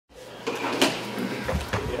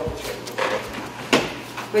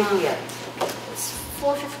Right here. It's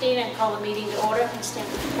 4:15 and call the meeting to order. And stand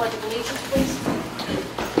for the Pledge of Allegiance, please.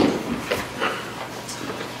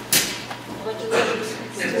 Pledge allegiance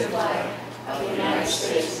to the flag of the United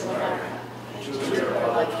States of America and to the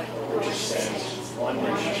republic which stands one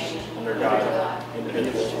nation under God,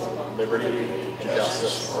 indivisible, liberty and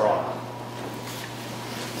justice for all.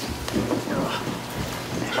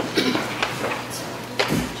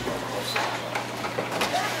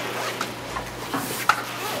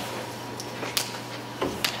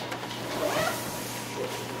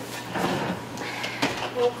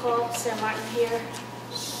 Roll call. Sam Martin here.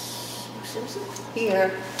 Simpson?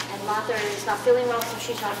 Here. And Martha is not feeling well, so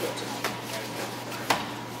she's not here tonight.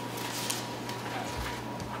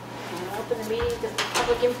 I'll open the meeting to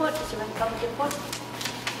public input. Is there any public input?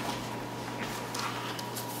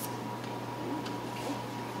 Okay.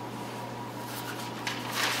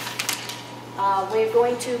 We're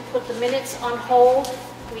going to put the minutes on hold.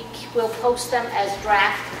 We will post them as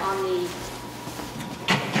draft on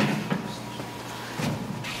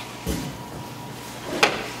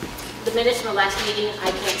the minutes from the last meeting.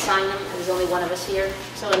 I can't sign them. There's only one of us here.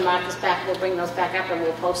 So when Mark is back, we'll bring those back up and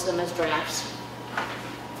we'll post them as drafts.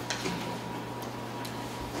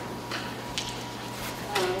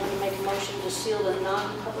 I want to make a motion to seal the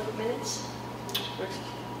non-public minutes.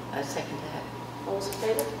 I second that. All those in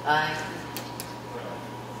favor? Aye.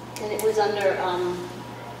 And it was under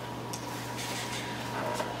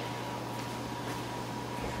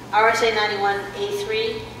RSA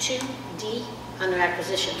 91A3 2D under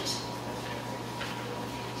acquisitions.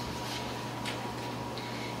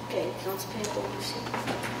 Okay, accounts payable.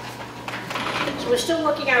 So we're still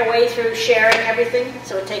working our way through sharing everything,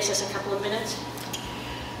 so it takes us a couple of minutes.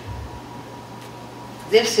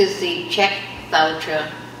 This is the check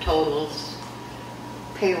voucher totals,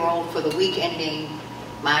 payroll for the week ending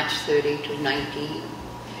March 30 to 19,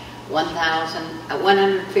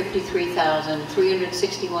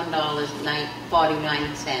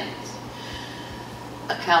 $153,361.49.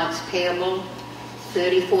 Accounts payable,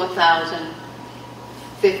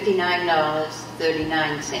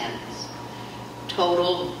 $34,059.39.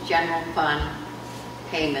 Total general fund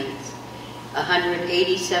payments,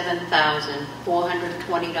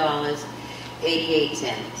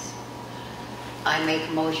 $187,420.88. I make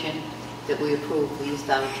a motion that we approve these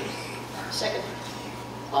vouchers. Second.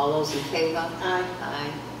 All those in favor? Aye.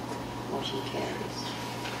 Aye. Motion carries.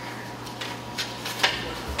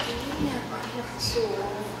 So,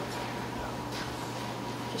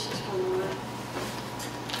 just this one more.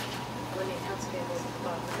 When the accounts payable is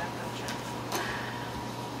above that voucher.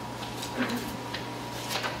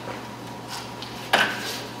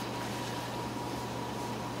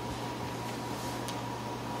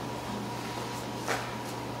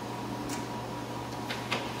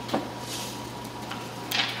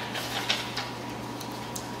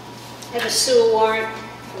 I have a sewer warrant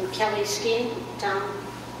from Kelly Skeen, town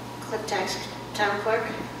clerk.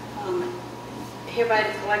 Hereby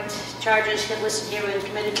to collect charges listed here and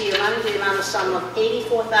committed to you amounting to the amount of sum of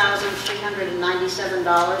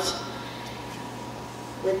 $84,397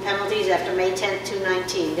 with penalties after May 10th,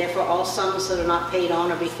 2019. Therefore, all sums that are not paid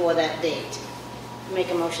on or before that date.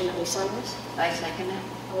 Make a motion that we sign this. I second it.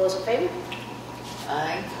 All those in favor?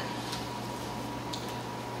 Aye.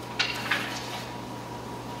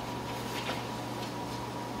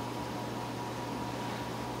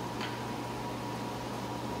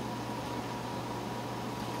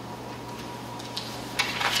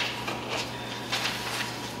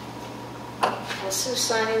 Sue's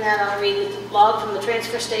signing that. I'll read the log from the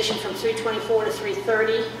transfer station from 3:24 to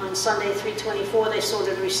 3:30. On Sunday, 3:24, they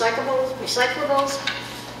sorted recyclables,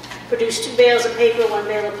 produced 2 bales of paper, 1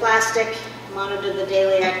 bale of plastic, monitored the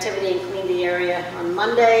daily activity and cleaned the area. On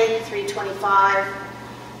Monday, 3:25,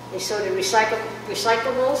 they sorted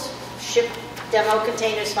recyclables, shipped demo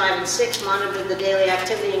containers 5 and 6, monitored the daily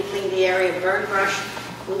activity and cleaned the area, burn brush,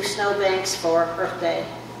 move snowbanks for Earth Day.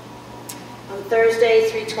 On Thursday,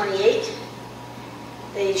 3:28,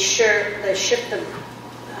 they shipped the is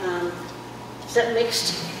that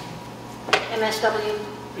mixed MSW?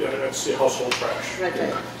 Yeah, that's the household trash. Right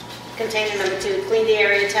there. Container number 2, cleaned the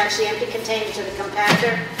area, attached the empty container to the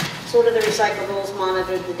compactor, sorted the recyclables,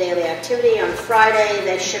 monitored the daily activity. On Friday,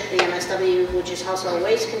 they shipped the MSW, which is household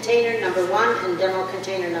waste container number 1 and demo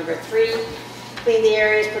container number 3. Cleaned the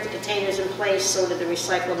areas, put the containers in place, sorted the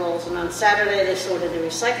recyclables, and on Saturday they sorted the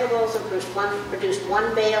recyclables and produced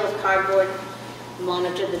 1 bale of cardboard,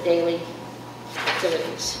 monitored the daily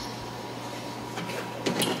activities.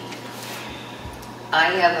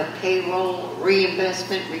 I have a payroll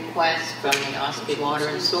reimbursement request from the Ossipee Water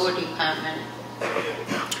and Sewer Department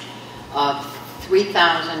of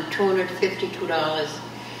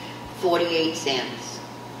 $3,252.48.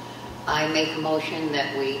 I make a motion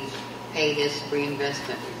that we pay this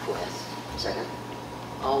reinvestment request. Second.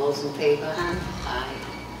 All those in favor? Aye. Aye.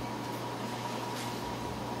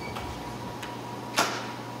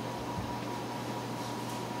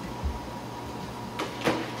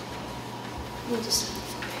 Need to sign the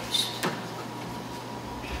page.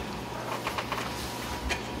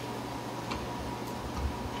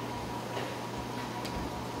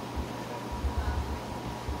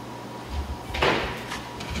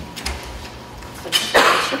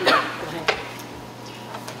 Go ahead.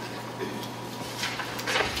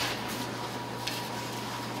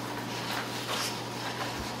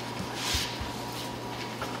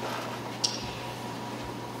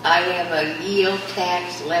 I have a yield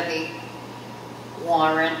tax levy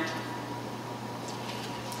warrant,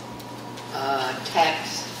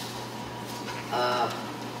 tax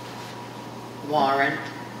warrant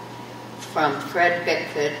from Fred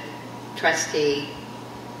Bickford, trustee,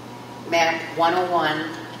 map 101,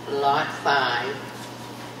 lot 5,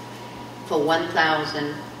 for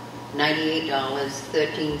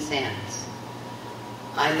 $1,098.13.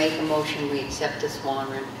 I make a motion we accept this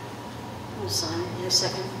warrant. I'll sign it in a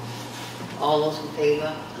second. All those in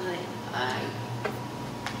favor? Aye. Aye.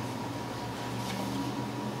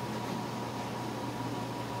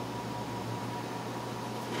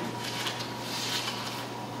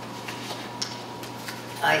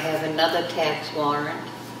 I have another tax warrant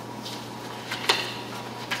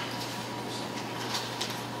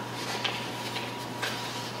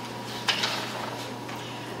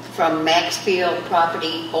from Maxfield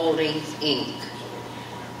Property Holdings, Inc.,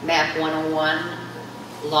 map 101,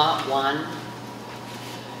 lot 1,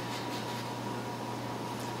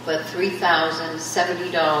 for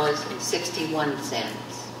 $3,070.61.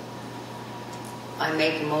 I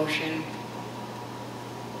make a motion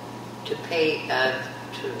to pay, to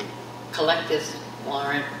collect this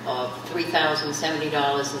warrant of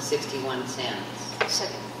 $3,070.61.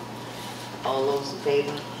 Second. All those in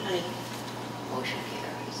favor? Aye. Motion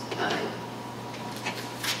carries. Aye.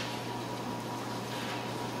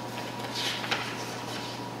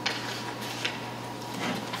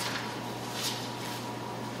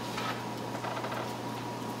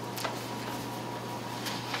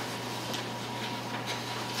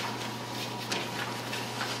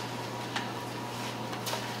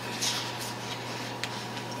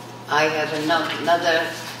 I have another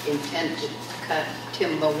intent to cut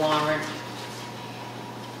timber warrant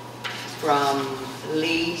from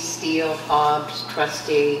Lee Steele Hobbs,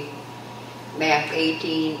 trustee, map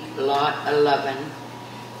 18, lot 11,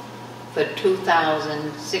 for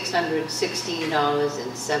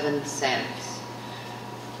 $2,616.07.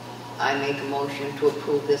 I make a motion to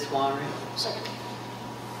approve this warrant. Second.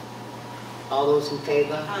 All those in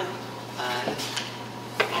favor? Aye. Aye.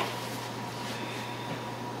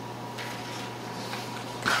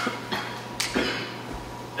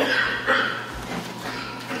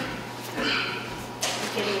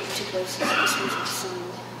 Getting too close. This one's signed.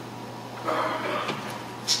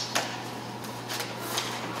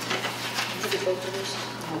 Did you both of those?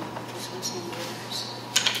 No. This one's signed the others.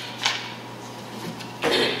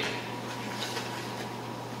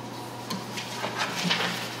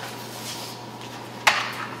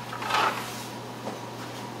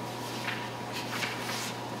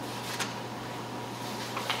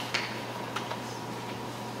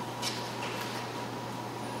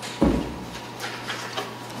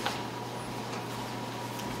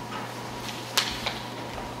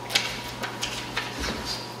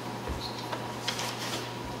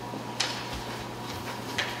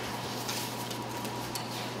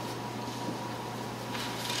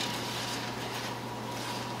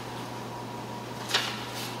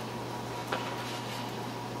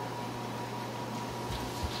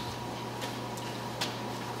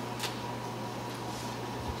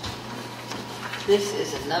 This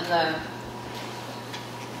is another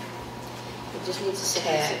It just needs a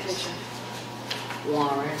second tax signature.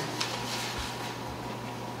 warrant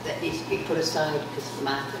that needs to be put aside because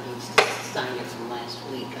Martha needs to sign it from last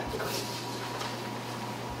week, I believe.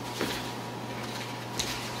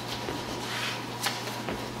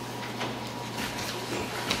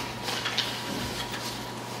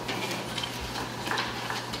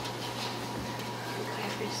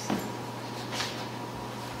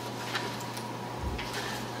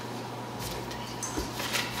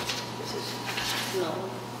 This is No.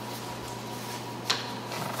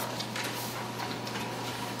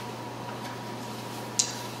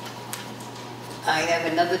 I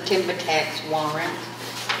have another timber tax warrant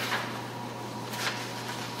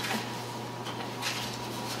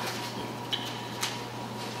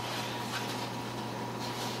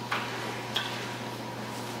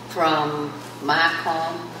from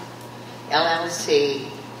Marcom LLC,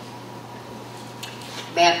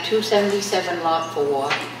 map 277 lot 4,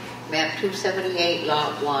 map 278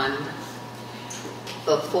 lot 1,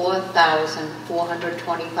 for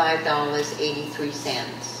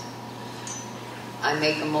 $4,425.83. I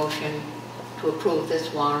make a motion to approve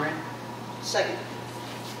this warrant. Second.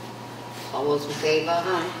 All those in favor?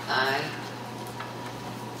 Aye. Aye.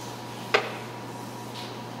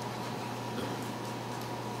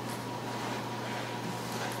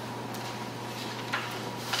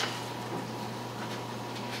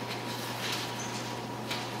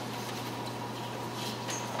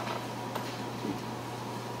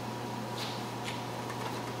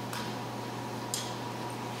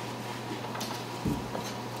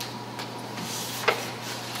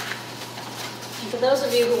 For those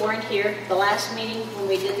of you who weren't here, the last meeting when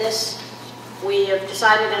we did this, we have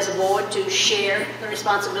decided as a board to share the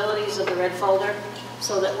responsibilities of the red folder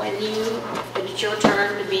so that when it's your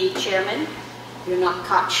turn to be chairman, you're not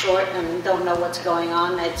caught short and don't know what's going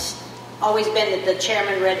on. It's always been that the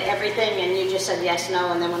chairman read everything and you just said yes,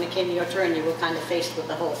 no, and then when it came to your turn, you were kind of faced with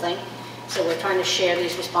the whole thing. So we're trying to share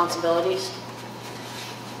these responsibilities.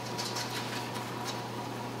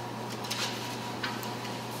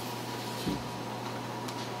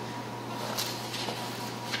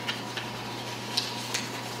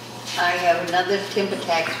 I have another timber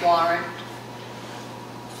tax warrant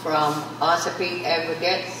from Ossipee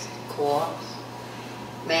Aggregates Corp.,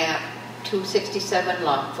 map 267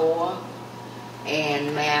 lot 4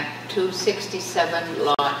 and map 267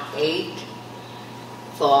 lot 8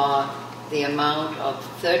 for the amount of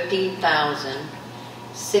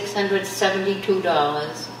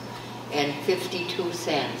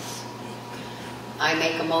 $13,672.52. I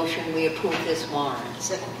make a motion we approve this warrant.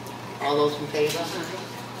 Second. All those in favor? Aye.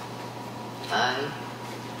 Aye.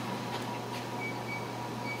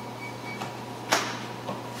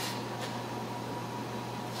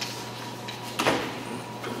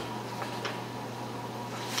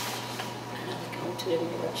 Go in 2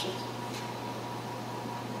 different directions.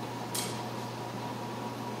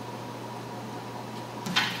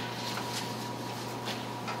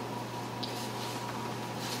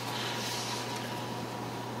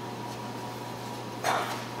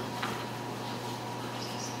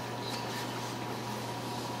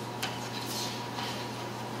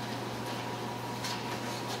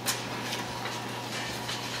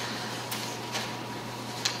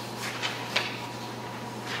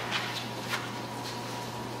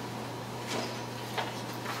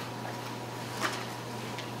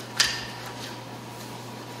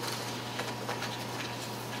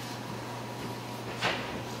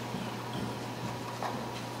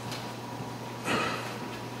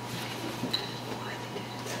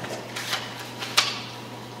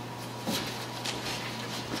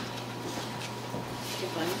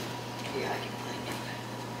 Yeah, I can find it.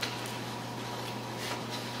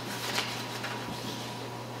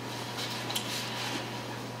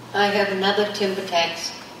 I have another timber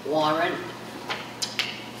tax warrant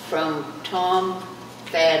from Tom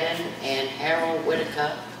Fadden and Harold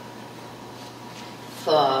Whitaker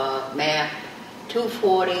for map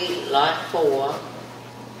 240 lot 4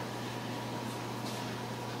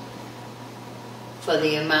 for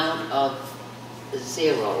the amount of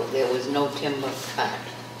 $0. There was no timber cut.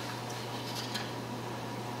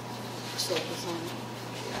 So it's on.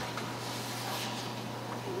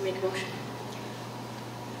 Make a motion.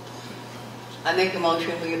 I make a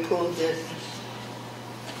motion we approve this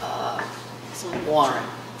It's on. warrant.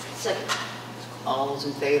 Second. All those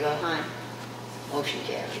in favor? Aye. Motion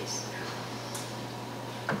carries.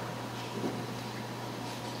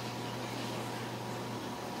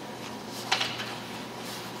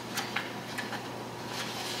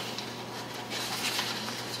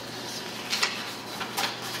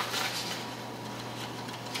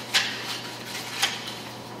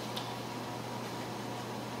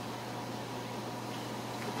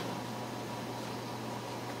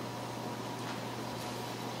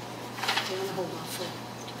 Do you want to hold off for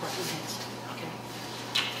department heads? Okay.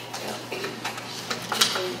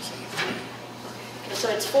 Okay, so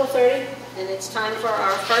it's 4:30, and it's time for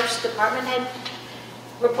our first department head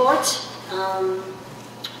report.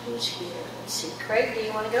 Who's here? Let's see. Craig, do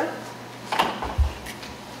you want to go?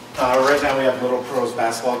 Right now we have Little Pros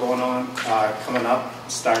basketball going on. Coming up,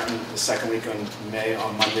 starting the second week in May,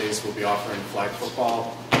 on Mondays we'll be offering flag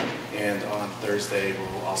football, and on Thursday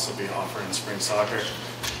we'll also be offering spring soccer.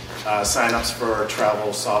 Sign-ups for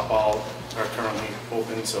travel softball are currently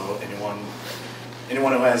open, so anyone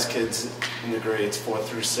who has kids in the grades 4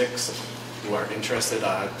 through 6 who are interested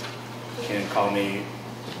can call me,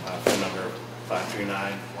 phone number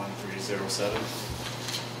 539-1307.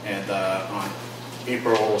 And on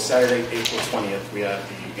Saturday, April 20th, we have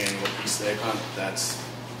the annual Easter egg hunt that's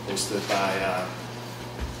hosted by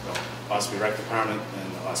Ossipee Rec Department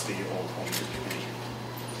and the Ossipee Old Home Committee.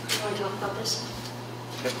 You want to talk about this?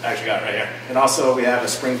 Yep, actually got it right here. And also we have a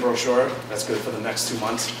spring brochure that's good for the next 2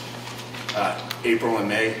 months, April and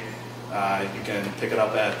May. You can pick it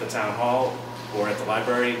up at the Town Hall or at the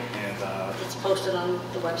library, and It's posted on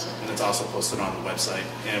the website. it's also posted on the website.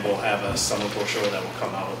 And we'll have a summer brochure that will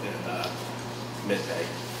come out in mid-May.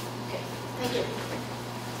 Okay, thank you.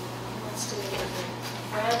 Let's do it.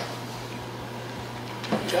 Brad?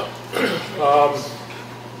 Yep.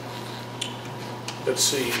 Let's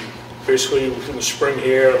see, basically in the spring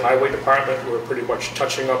here, the highway department, we're pretty much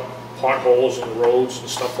touching up potholes in the roads and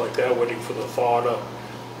stuff like that, waiting for the thaw to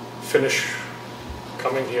finish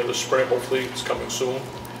coming here this spring. Hopefully it's coming soon.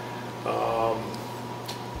 So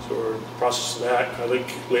we're in the process of that. I think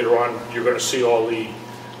later on you're going to see all the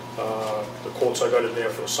quotes I got in there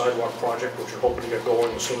for the sidewalk project, which we're hoping to get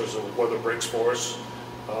going as soon as the weather breaks for us.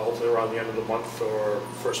 Hopefully around the end of the month or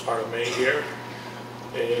first part of May here.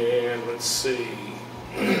 And let's see,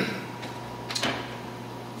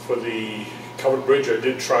 for the covered bridge, I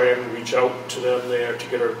did try and reach out to them there to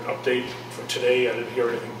get an update for today. I didn't hear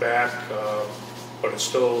anything back, but it's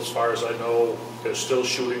still, as far as I know, they're still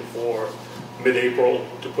shooting for mid-April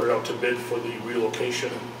to put it out to bid for the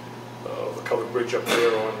relocation of the covered bridge up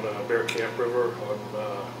there on Bear Camp River on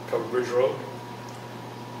Covered Bridge Road.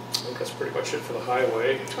 I think that's pretty much it for the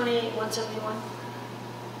highway. 28171?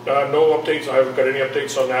 No updates. I haven't got any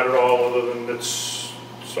updates on that at all, other than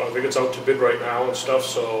so I think it's out to bid right now and stuff,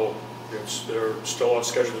 so they're still on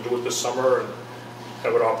schedule to do it this summer and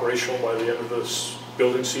have it operational by the end of this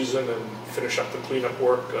building season and finish up the cleanup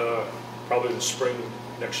work probably in the spring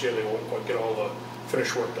next year. They won't quite get all the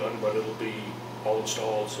finish work done, but it'll be all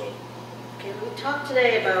installed. So. Okay, we talked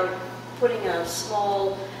today about putting a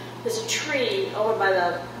small, there's a tree over by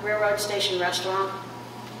the railroad station restaurant.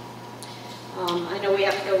 I know we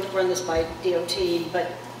have to go run this by DOT,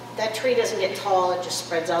 but that tree doesn't get tall, it just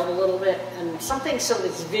spreads out a little bit, and something so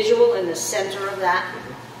it's visual in the center of that.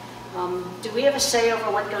 Do we have a say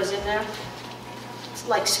over what goes in there? It's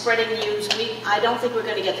like spreading news. I don't think we're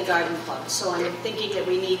going to get the garden club, so I'm thinking that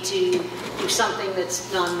we need to do something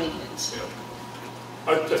that's non-maintenance. Yeah.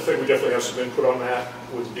 I think we definitely have some input on that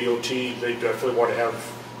with DOT. They definitely want to have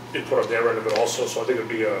input on their end of it also, so I think it would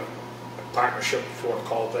be a partnership, if you want to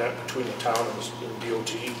call it that, between the town and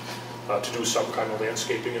DOT to do some kind of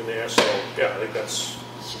landscaping in there. So yeah, I think that's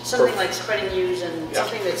something like spreading news and yeah.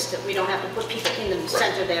 something that we don't have to put people in the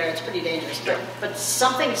center there. It's pretty dangerous. Yeah. But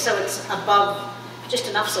something so it's above, just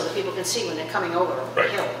enough so that people can see when they're coming over the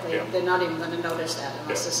hill. They're not even going to notice that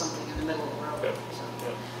unless there's something in the middle of the road. Yeah. So.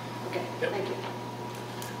 Yeah. Okay, Yeah. thank you.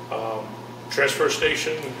 Transfer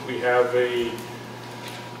station, we have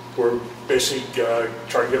we're basically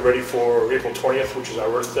trying to get ready for April 20th, which is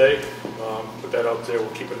our Earth Day. Put that out there. We'll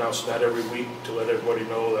keep announcing that every week to let everybody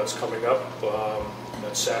know that's coming up.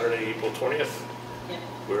 That's Saturday, April 20th. Yeah.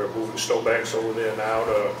 We're moving snowbanks over there now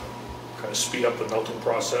to kind of speed up the melting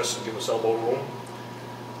process and give us elbow room.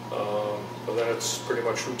 But then it's pretty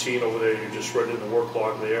much routine over there. You just read in the work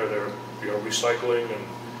log there. They're recycling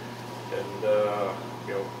and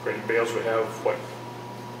grading bales. We have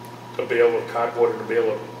a bale of cardboard and a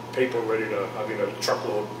bale of paper ready to, a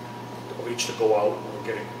truckload of each to go out. We're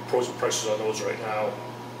getting pros and prices on those right now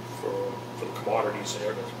for the commodities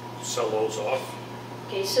there to sell those off.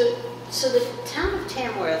 Okay, so the town of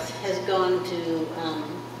Tamworth has gone to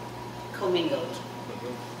commingled.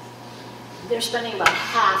 Mm-hmm. They're spending about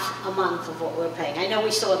half a month of what we're paying. I know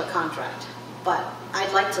we still have a contract, but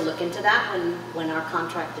I'd like to look into that when our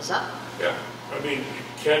contract is up. Yeah,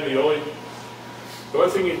 Ken, the only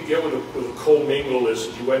thing you can get with a co-mingle is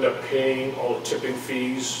that you end up paying all the tipping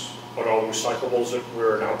fees on all the recyclables that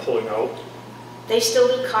we're now pulling out. They still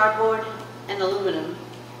do cardboard and aluminum.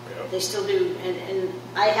 Yeah. They still do, and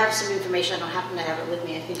I have some information. I don't happen to have it with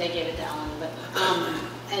me. I think I gave it to Alan, but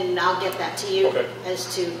and I'll get that to you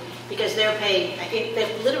as to, because they're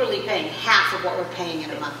literally paying half of what we're paying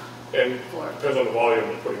in a month. And depends on the volume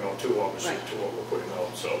we're putting out too, obviously, to what we're putting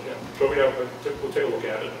out. So yeah, but we'll take a look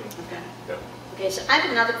at it. Okay. Yeah. Okay, so I have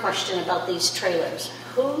another question about these trailers.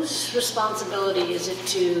 Whose responsibility is it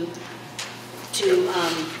to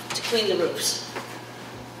clean the roofs?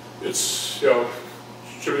 It's should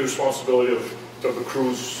be the responsibility of the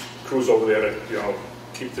crews over there to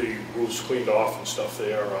keep the roofs cleaned off and stuff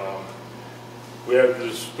there. We had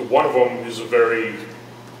one of them was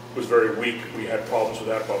very weak. We had problems with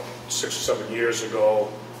that about 6 or 7 years ago.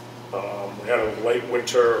 We had a light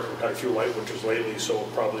winter, we had a few light winters lately, so we'll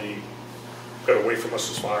probably got away from us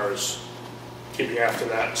as far as keeping after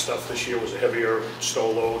that and stuff. This year was a heavier snow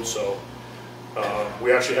load, so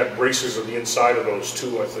we actually had braces on the inside of those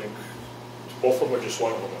too, I think. Both of them or just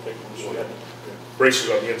one of them, I think. We had braces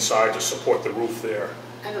on the inside to support the roof there.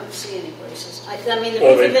 I don't see any braces. I mean, the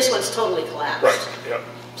Well, roof in this one's totally collapsed. Right, yeah,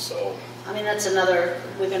 so, I mean, that's another,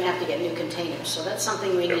 we're going to have to get new containers, so that's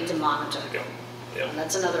something we need to monitor. yeah, yeah. And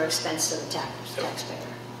that's another expense to the Yeah. taxpayer.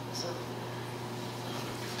 So,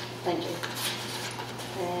 thank you.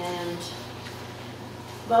 And,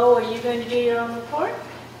 Bo, are you going to do your own report?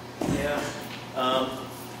 Yeah.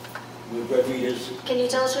 We've read meters. Can you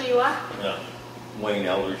tell us who you are? Yeah. Wayne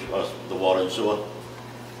Eldridge, the water and sewer.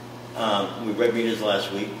 We read meters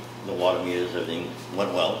last week. The water meters, everything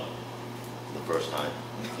went well the first time.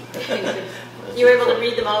 You were able to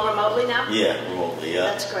read them all remotely now? Yeah, remotely, yeah.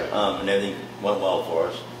 That's great. And everything went well for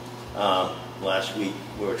us. Last week,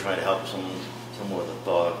 we were trying to help someone with a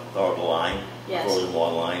thaw the line, Yes. frozen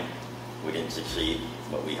water line. We didn't succeed,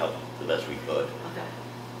 but we helped the best we could.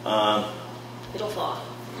 Okay. It'll thaw.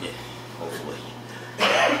 Yeah, hopefully. I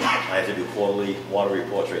have to do quarterly water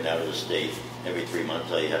reports right now to the state. Every 3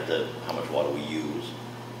 months, I have to, how much water we use.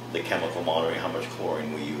 The chemical monitoring, how much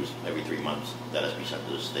chlorine we use every 3 months. That has to be sent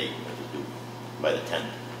to the state. I have to do by the 10th.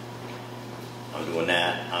 I'm doing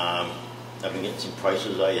that. I've been getting some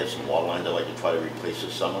prices. I have some water lines I'd like to try to replace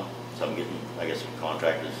this summer. So I'm getting, I guess, some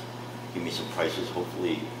contractors give me some prices.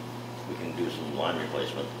 Hopefully, we can do some line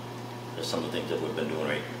replacement. There's some of the things that we've been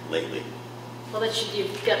doing lately. Well,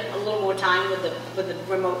 you've got a little more time with the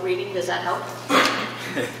remote reading. Does that help?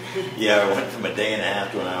 Yeah, I went from a day and a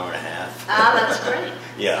half to an hour and a half. Ah, that's great.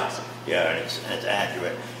 Yeah, Awesome. yeah, and it's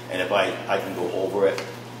accurate. And if I can go over it,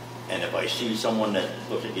 and if I see someone that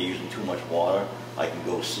looks like they're using too much water, I can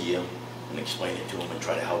go see them and explain it to them and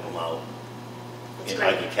try to help them out. That's And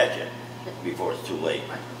great. I can catch it before it's too late.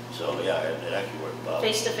 So yeah, it actually worked well.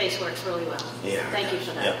 Face-to-face works really well. Yeah. Thank you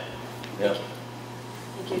for that. Yeah. Yeah.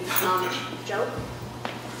 Thank you. Joe?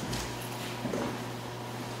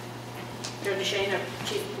 Joe DeShane, our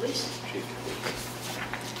Chief of Police. Chief.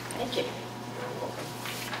 Thank you. You're welcome.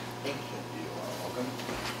 Thank you. You are welcome.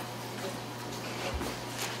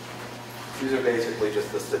 These are basically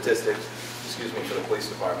just the statistics, for the police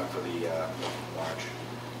department for the March.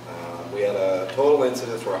 We had a total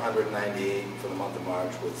incidents were 198 for the month of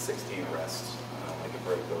March with 16 arrests. I can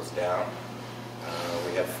break those down.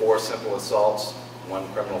 We had 4 simple assaults,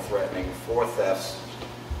 1 criminal threatening, 4 thefts,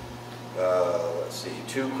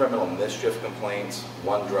 2 criminal mischief complaints,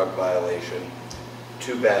 1 drug violation,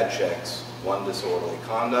 2 bad checks, 1 disorderly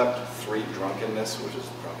conduct, 3 drunkenness, which is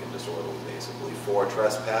drunken disorderly basically, 4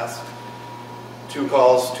 trespass, 2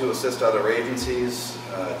 calls to assist other agencies,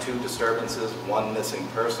 2 disturbances, 1 missing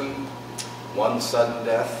person, 1 sudden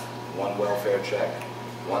death, 1 welfare check,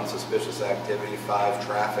 1 suspicious activity, 5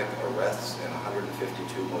 traffic arrests, and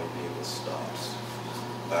 152 motor vehicle stops,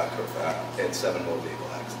 and 7 motor vehicle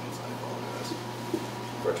accidents, I apologize,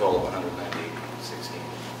 for a total of 198, 16.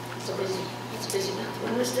 It's a busy month.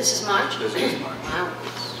 When was this? Is March? This is March. Wow.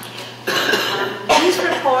 These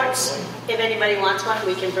reports, if anybody wants one,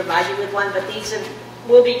 we can provide you with one, but these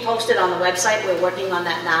will be posted on the website. We're working on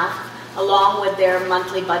that now. Along with their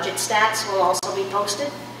monthly budget stats will also be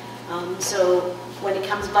posted. So when it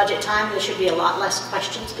comes budget time, there should be a lot less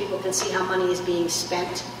questions. People can see how money is being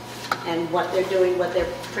spent and what they're doing, what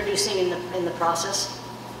they're producing in the process.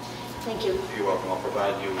 Thank you. You're welcome. I'll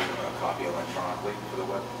provide you a copy electronically for the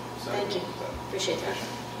website. Thank you. Appreciate that.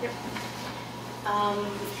 Yep.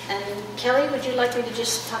 And Kelly, would you like me to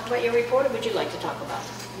just talk about your report, or would you like to talk about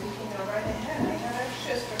it? You can go right ahead. I have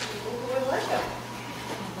extras for people who would like them.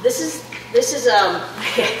 This is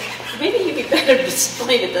maybe you'd be better to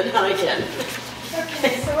explain it than I can.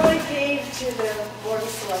 Okay, so I gave to the Board of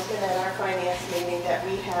Selectmen at our finance meeting that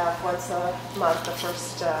we have once a month, the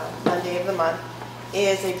first Monday of the month,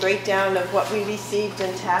 is a breakdown of what we received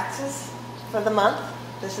in taxes for the month.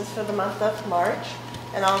 This is for the month of March.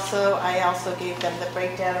 And I also gave them the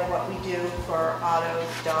breakdown of what we do for autos,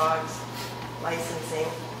 dogs,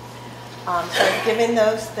 licensing. So I've given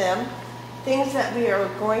them. Things that we are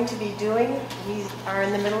going to be doing, we are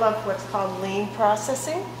in the middle of what's called lien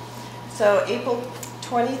processing. So April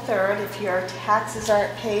 23rd, if your taxes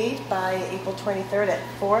aren't paid by April 23rd at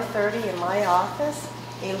 4:30 in my office,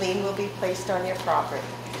 a lien will be placed on your property.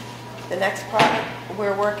 The next product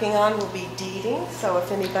we're working on will be deeding. So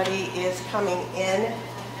if anybody is coming in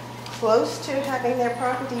close to having their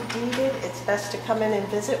property deeded, it's best to come in and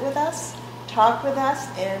visit with us, talk with us,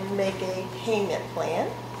 and make a payment plan.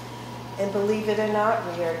 And believe it or not,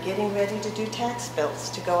 we are getting ready to do tax bills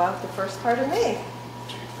to go out the first part of May.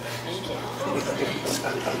 Thank you.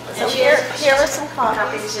 So here are some copies.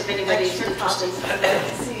 Copies if anybody's Extra interested. copies.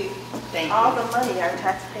 Let's see Thank you. all the money our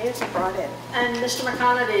taxpayers have brought in. And Mr.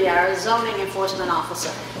 McConaty, our zoning enforcement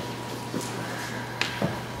officer.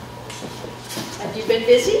 Have you been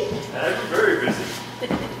busy? I've been very busy.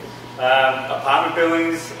 Apartment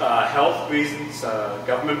buildings, health reasons,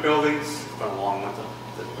 government buildings. It's been a long winter.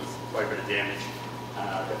 There's quite a bit of damage.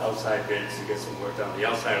 The outside bids to get some work done on the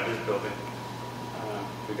outside of this building.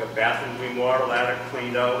 We've got bathrooms remodeled, attic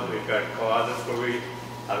cleaned out. We've got closets where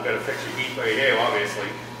I've got to fix your heat right here, obviously.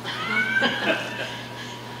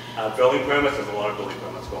 Building permits, there's a lot of building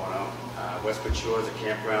permits going on. Westwood Shores, the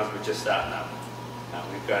campgrounds, we're just starting up.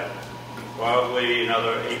 We've got probably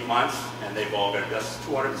another 8 months, and they've all got, that's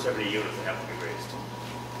 270 units that have to be raised.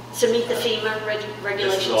 To meet the FEMA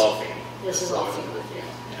regulations? This is all FEMA. This is all FEMA. Yeah,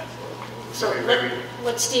 So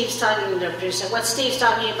what Steve's talking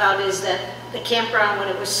about is that the campground, when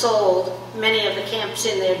it was sold, many of the camps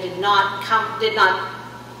in there did not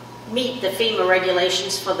meet the FEMA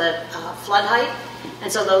regulations for the flood height,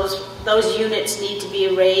 and so those units need to be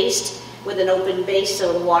raised with an open base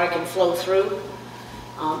so the water can flow through,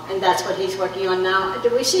 and that's what he's working on now. Are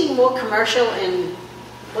we seeing more commercial, and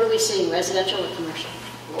what are we seeing, residential or commercial?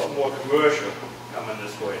 A lot more commercial coming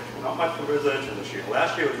this way. Not much for residential this year.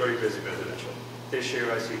 Last year was very busy residential. This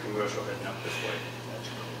year I see commercial heading up this way.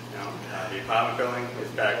 The apartment building is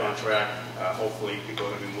back on track. Hopefully people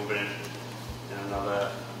are going to be moving in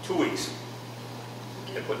another 2 weeks.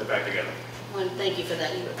 They're putting it back together. Well, thank you for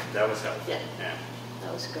that. That was helpful. Yeah. Yeah.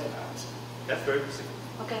 That was good. That's very busy.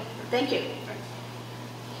 Okay, thank you. Thanks.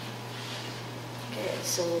 Okay,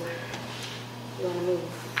 so you want to move?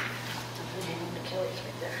 Kelly's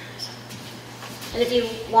right there. And if you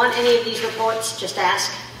want any of these reports, just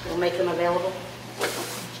ask. We'll make them available.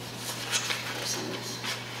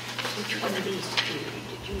 Which one of these did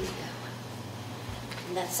you read that one?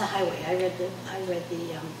 And that's the highway. I read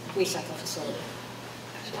the recycle facility.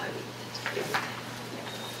 That's why we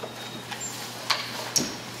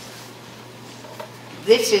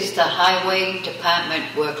This is the Highway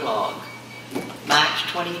Department work log, March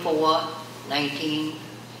 24, 19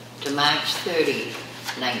 to March 30,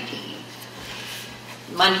 19.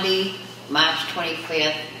 Monday, March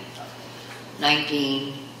 25th,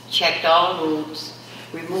 19, checked all routes,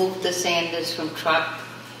 removed the sanders from truck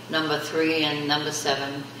number 3 and number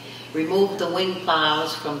 7, removed the wing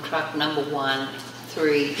plows from truck number 1,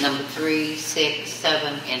 3, number 3, 6,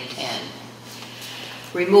 7, and 10.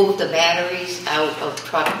 Removed the batteries out of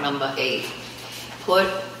truck number 8. Put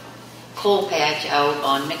coal patch out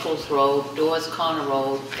on Nichols Road, Doors Corner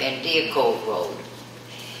Road, and Deer Cove Road.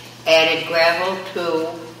 Added gravel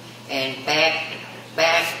to and back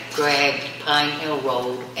dragged Pine Hill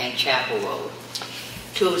Road and Chapel Road.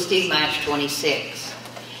 Tuesday, March 26.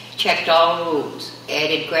 Checked all routes.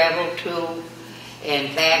 Added gravel to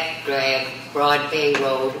and back dragged Broad Bay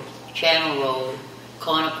Road, Channel Road,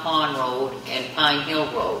 Corner Pond Road, and Pine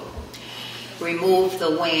Hill Road. Removed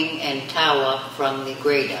the wing and tower from the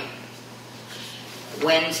grader.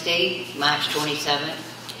 Wednesday, March 27th,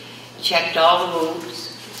 checked all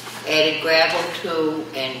routes, added gravel to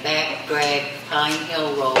and back dragged Pine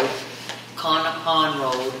Hill Road, Corner Pond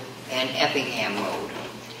Road, and Effingham Road.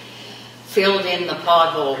 Filled in the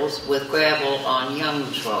potholes with gravel on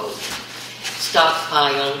Young's Road.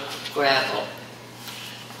 Stockpiled gravel.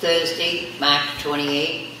 Thursday, March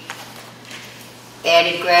 28th,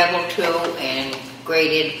 added gravel to and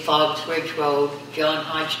graded Fogs Ridge Road, John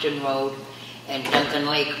Hodgson Road, and Duncan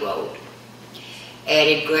Lake Road.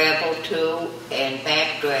 Added gravel to and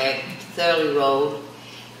back dragged Thurley Road,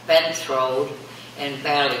 Bent's Road, and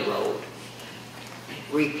Valley Road.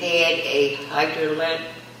 Repaired a hydraulic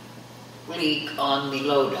leak on the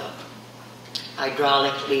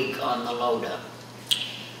loader.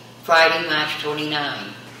 Friday, March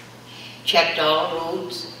 29. Checked all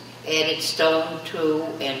routes, added stone to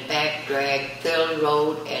and back dragged Thurley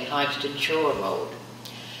Road and Hodgson Shore Road.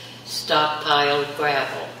 Stockpiled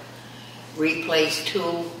gravel. Replaced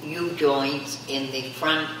 2 U-joints in the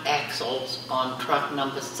front axles on truck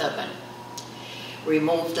number 7.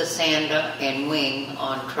 Removed the sander and wing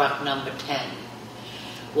on truck number 10.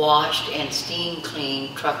 Washed and steam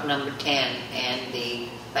cleaned truck number 10 and the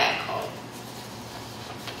backhoe.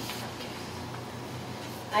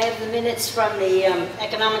 I have the minutes from the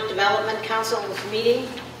Economic Development Council meeting,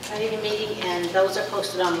 and those are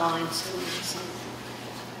posted online. So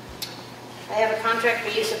I have a contract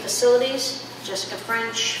for use of facilities, Jessica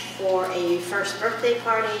French, for a first birthday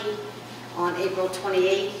party on April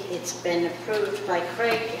 28th. It's been approved by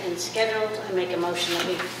Craig and scheduled. I make a motion that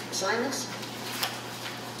we sign this.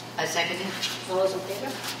 I second it. All those in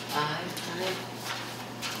favor? Aye. Aye.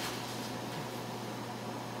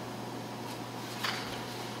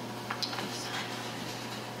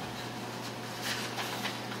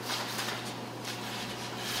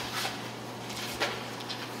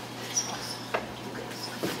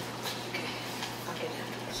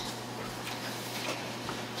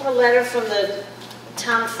 A letter from the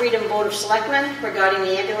Town of Freedom Board of Selectmen regarding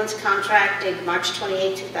the ambulance contract dated March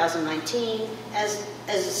 28, 2019. As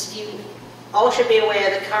you all should be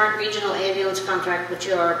aware, the current regional ambulance contract, which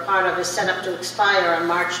you are a part of, is set up to expire on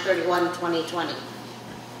March 31, 2020.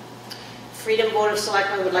 Freedom Board of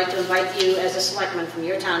Selectmen would like to invite you as a selectman from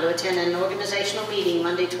your town to attend an organizational meeting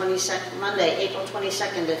Monday, April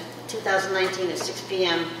 22nd, 2019 at 6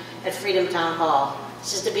 p.m. at Freedom Town Hall.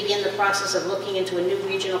 This is to begin the process of looking into a new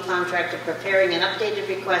regional contract and preparing an updated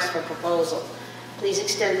request for proposal. Please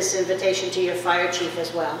extend this invitation to your fire chief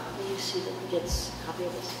as well. Will you see that he gets a copy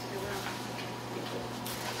of this?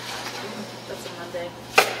 That's a Monday.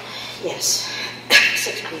 Yes,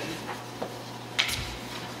 6 p.m.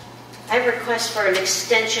 I have a request for an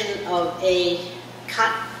extension of a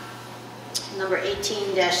cut number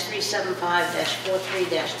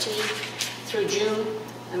 18-375-43-T through June.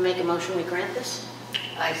 I make a motion we grant this.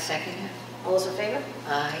 I second it. All those in favor?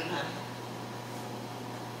 Aye.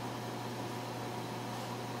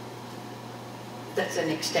 That's an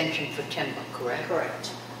extension for timber, correct?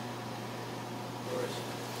 Correct.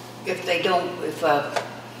 If they don't, if a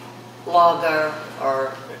logger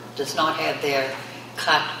or does not have their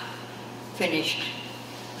cut finished,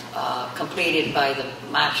 completed by the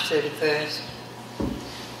March 31st,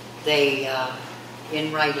 they,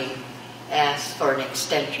 in writing, ask for an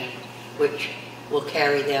extension, which will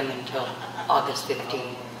carry them until August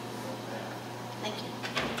 15th. Thank you.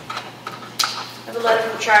 I have a letter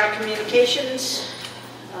from Charter Communications.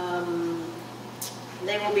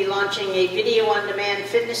 They will be launching a video-on-demand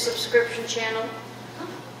fitness subscription channel.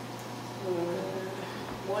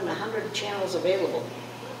 More than 100 channels available.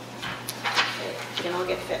 Okay, you can all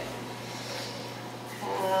get fit.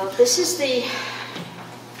 This is the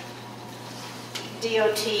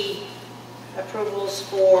DOT approvals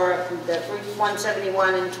for the Route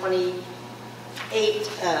 171 and 28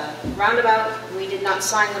 roundabout. We did not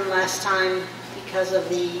sign them last time because of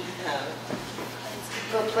the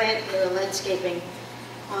landscaping.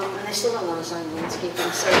 And I still don't want to sign the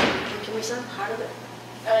landscaping, so can we sign part of it?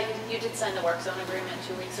 You did sign the work zone agreement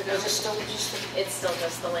 2 weeks ago. Is it still just It's still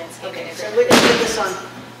just the landscaping okay, so agreement. we're going to put this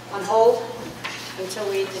on hold until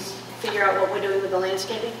we just figure out what we're doing with the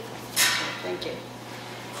landscaping? Thank you.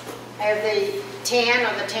 I have the TAN,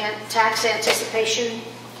 or the tax anticipation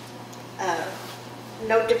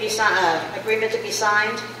note to be signed, agreement to be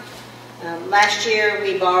signed. Last year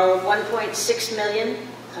we borrowed $1.6 million.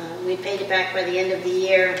 We paid it back by the end of the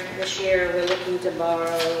year. This year we're looking to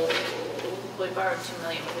borrow. We borrowed $2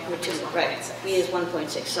 million, but we only used 1.6. Right, we used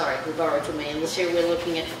 1.6. Sorry, we borrowed $2 million. This year we're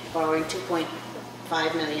looking at borrowing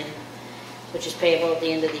 2.5 million, which is payable at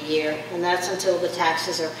the end of the year, and that's until the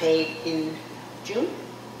taxes are paid in June.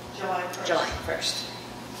 July 1st. July 1st.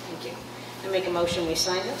 Thank you. I make a motion we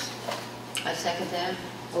sign this. I second that.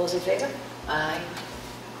 All those in favor? Aye.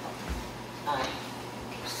 Aye.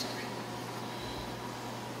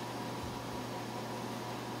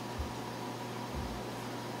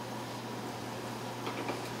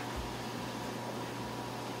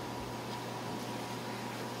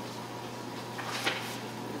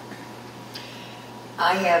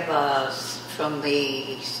 I have from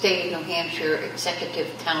the State of New Hampshire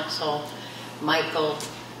Executive Council, Michael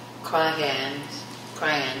Crayans,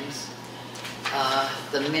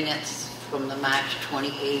 the minutes from the March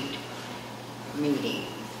 28 meeting.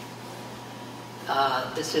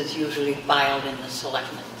 This is usually filed in the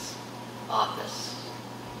Selectmen's office,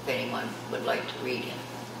 if anyone would like to read it.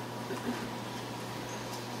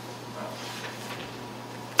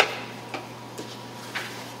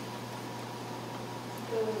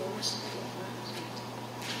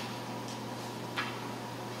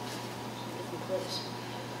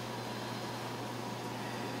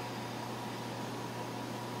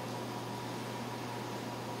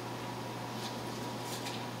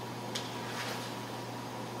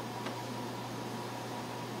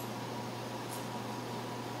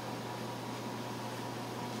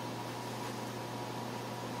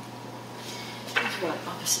 These were on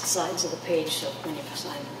opposite sides of the page, so when you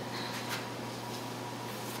sign them.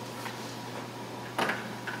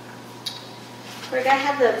 Greg, I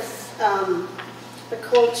have the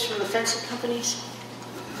quotes from the fencing companies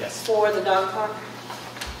Yes. for the dog park.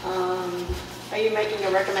 Are you making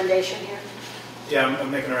a recommendation here? Yeah, I'm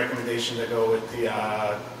making a recommendation to go with the,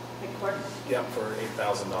 McCourt? yep, for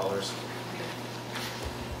 $8,000.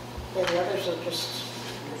 Yeah, the others are just,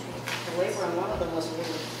 the labor on one of them wasn't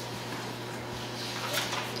even.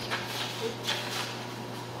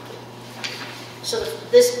 So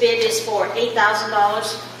this bid is for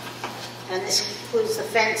 $8,000, and this includes the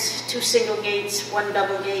fence, 2 single gates, 1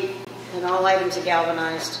 double gate, and all items are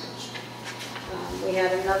galvanized. We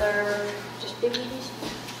had another, just big these?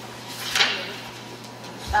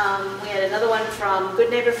 We had another one from Good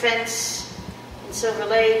Neighbor Fence in Silver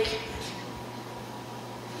Lake.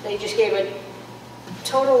 They just gave a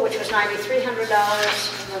total, which was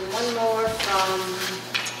 $9,300, and then one more from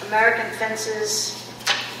American Fences,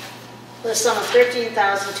 with a sum of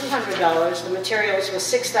 $13,200. The materials was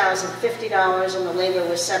 $6,050, and the labor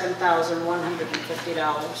was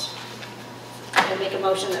 $7,150. I make a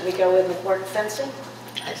motion that we go with McCourt Fencing.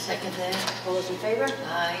 I second that. All those in favor?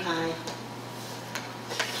 Aye. Aye.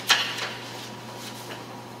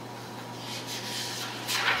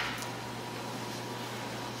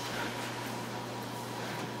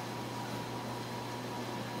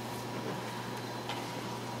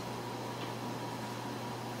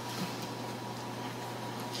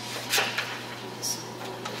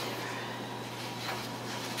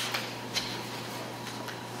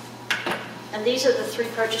 And these are the 3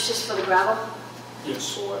 purchases for the gravel?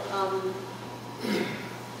 Yes.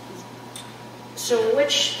 So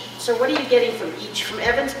what are you getting from each? From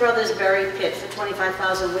Evans Brothers Buried Pit for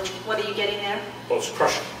 $25,000, what are you getting there? Well, it's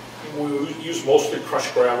crushed. We use mostly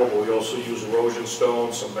crushed gravel, but we also use erosion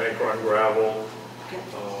stone, some bank run gravel. Okay.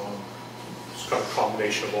 It's kind of a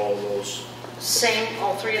combination of all of those. Same,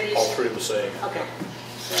 all 3 of these? All 3 are the same. Okay.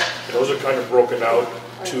 So, And those are kind of broken out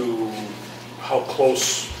to how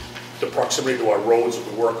close the proximity to our roads that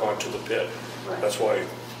we work on to the pit. right. That's why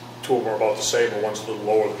 2 of them are about the same, and one's a little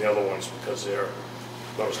lower than the other ones because they're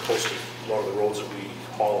not as close to a lot of the roads that we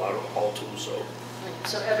haul to.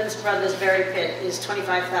 So Evans Brothers Buried Pit is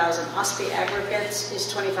 $25,000. Ossipee Aggregates is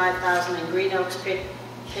 $25,000, and Green Oaks Pit,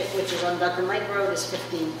 which is on Duncan Lake Road, is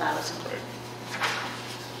 $15,000. Right.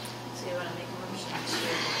 So you want to make a motion to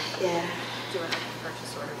Yeah. do an open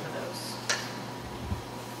purchase order for those?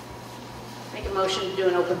 Make a motion to do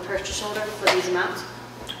an open purchase order for these amounts.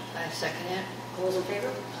 I second it. All those in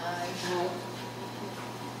favor? Aye. Aye.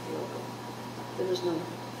 There was no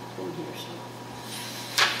one here, so.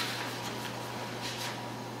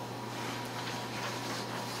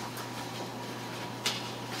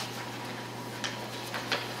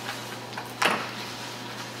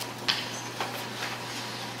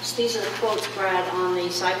 So these are the quotes, Brad, on the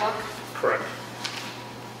sidewalk? Correct.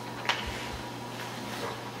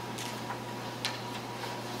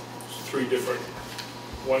 There's 3 different,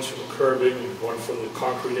 one's for the curbing, one for the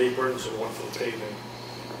concrete aprons, and one for the paving.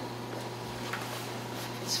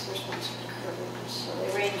 This first one's for the curb, so they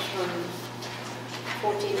range from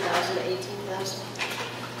 $14,000 to $18,000.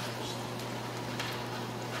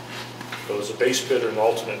 So there's a base bid and an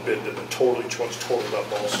alternate bid that each one's totaled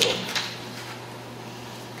up also.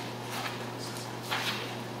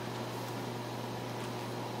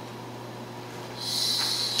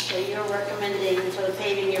 So you're recommending, for the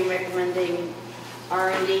paving, you're recommending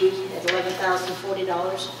R&D at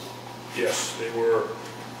 $11,040? Yes, they were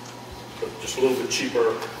just a little bit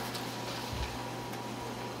cheaper.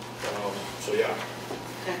 So yeah,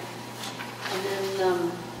 Okay. And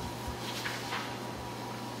then,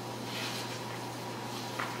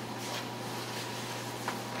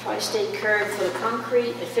 Tri-State curb for the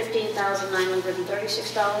concrete at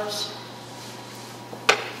 $15,936.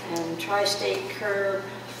 And Tri-State curb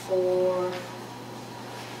for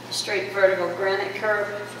straight vertical granite curb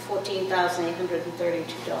for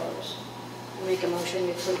 $14,832. I make a motion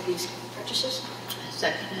to approve these purchases. I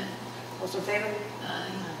second it. All those in favor?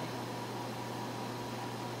 Aye.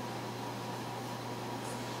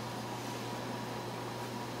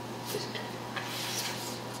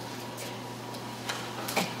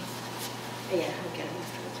 Yeah, I'll get them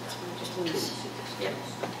afterwards. That's fine. Just one. Yep.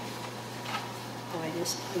 Oh, I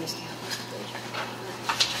missed the page.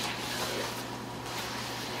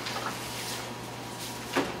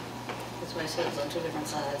 That's why I said it's on 2 different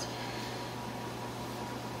sides.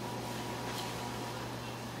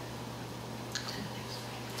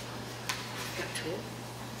 Got 2.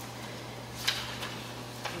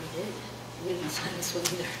 We did. We didn't sign this one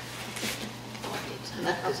either. Oh, I did sign it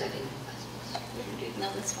because I didn't. You did. No,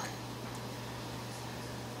 that's fine.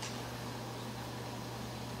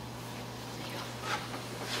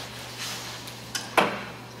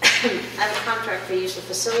 I have a contract for use of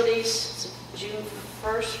facilities. It's June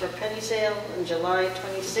 1st for penny sale, and July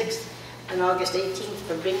 26th and August 18th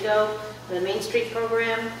for bingo. The Main Street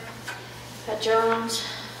program, Pat Jones,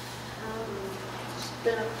 it's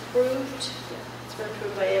been approved. Yeah, it's been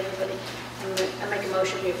approved by everybody. I make a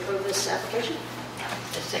motion we approve this application.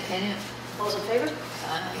 A second. All those in favor?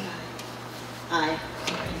 Aye. Aye.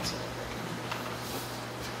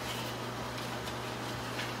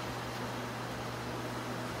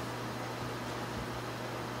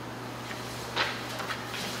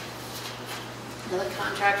 Another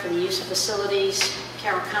contract for the use of facilities,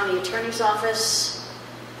 Carroll County Attorney's Office,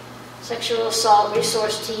 Sexual Assault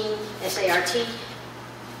Resource Team, SART,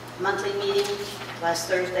 monthly meeting, last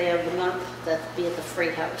Thursday of the month, that'll be at the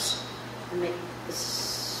Freight House. And make this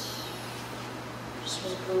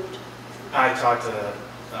was approved? I talked to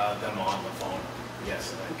them on the phone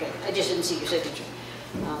yesterday. Okay, I just didn't see your signature.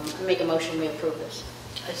 I make a motion we approve this.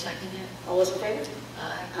 A second. All those in favor?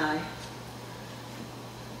 Aye. Aye.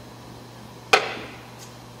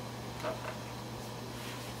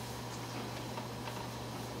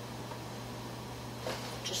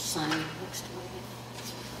 Just sign next to it.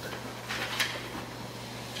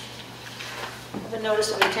 I have a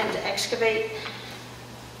notice of intent to excavate.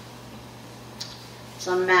 It's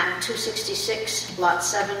on map 266, lot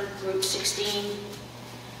 7, route 16.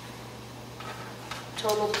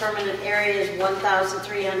 Total permanent area is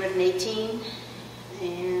 1,318,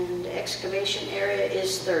 and excavation area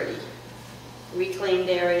is 30. Reclaimed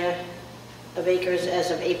area of acres as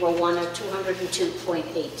of April 1 of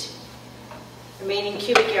 202.8. Remaining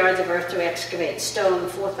cubic yards of earth to excavate: stone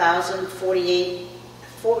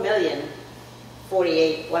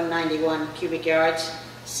 4,048,191 cubic yards,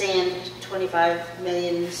 sand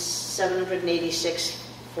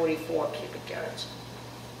 25,786,44 cubic yards.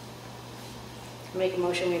 Make a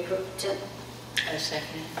motion we approve. Tim? A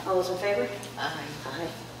second. All those in favor? Aye. Aye.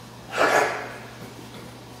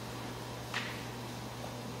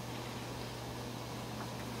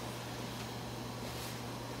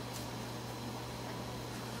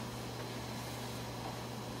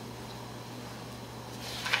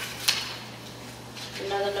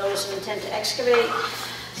 Another notice of intent to excavate.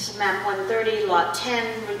 This is map 130, lot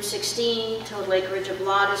 10, route 16. Total acreage of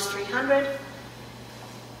lot is 300.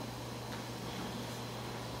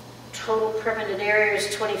 Total permitted area is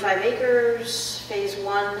 25 acres. Phase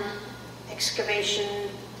 1 excavation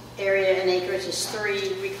area in acres is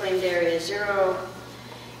 3. Reclaimed area is 0.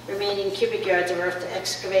 Remaining cubic yards of earth to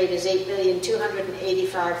excavate is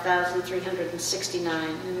 8,285,369. I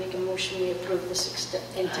make a motion we approve this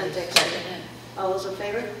intent to excavate. All those in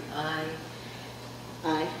favor? Aye.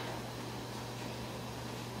 Aye.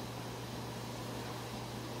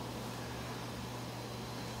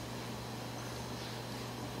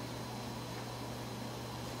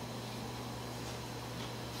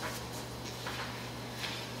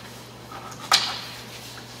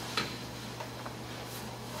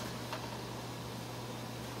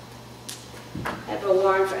 I have a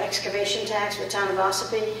warrant for excavation tax for the town of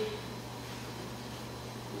Ossipee.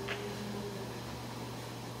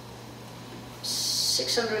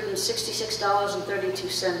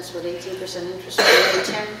 $666.32 with 18% interest on May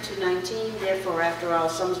 10 to 19. Therefore, after all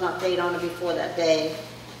sums not paid on or before that day.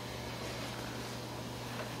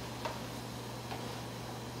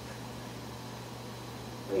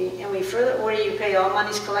 We further order you pay all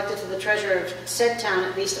monies collected to the treasurer of said town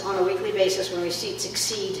at least on a weekly basis when receipts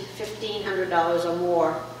exceed $1,500 or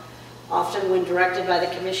more, often when directed by the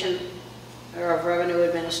Commissioner of Revenue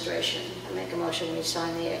Administration. I make a motion we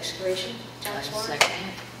sign the excavation tax warrant.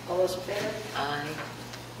 Second. All those in favor? Aye.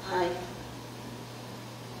 Aye.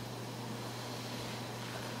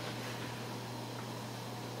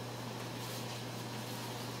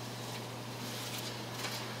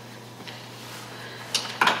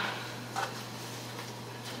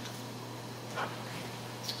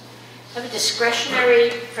 I have a discretionary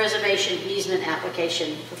preservation easement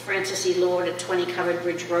application for Francis E. Lord at 20 Covered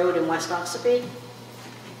Bridge Road in West Ossipee.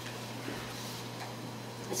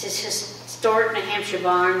 It's his historic New Hampshire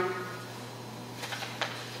barn. And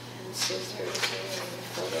it says there is a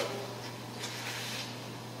photo.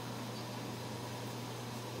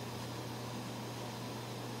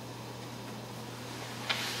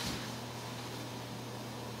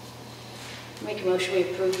 Make a motion we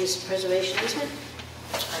approve this preservation easement.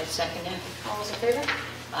 I second it. All those in favor?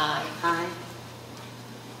 Aye. Aye.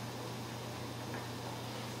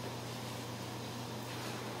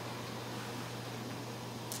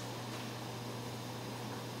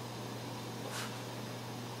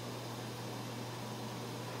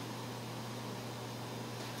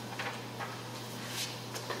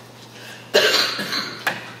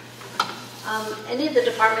 Any of the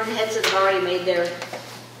department heads that have already made their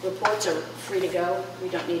Reports are free to go. We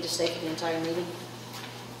don't need to stay for the entire meeting.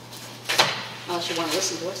 Unless you want to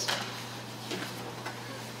listen to us.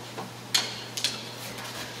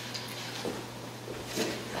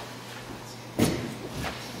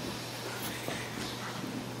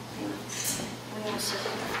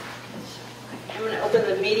 I'm going to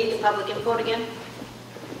open the meeting to public input again.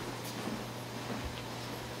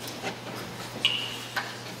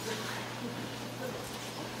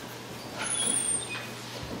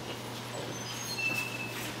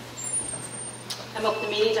 I'm open the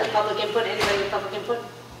meeting to public input. Anybody with public input?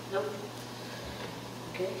 Nope.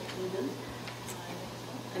 Okay, mm-hmm.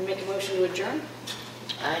 I make a motion to adjourn.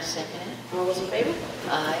 I second it. All those in favor?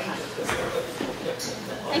 Aye.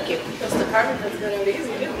 Thank you. This department has been out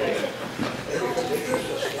easy, didn't they?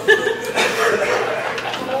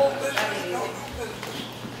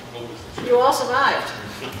 You all survived.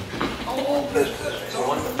 Oh,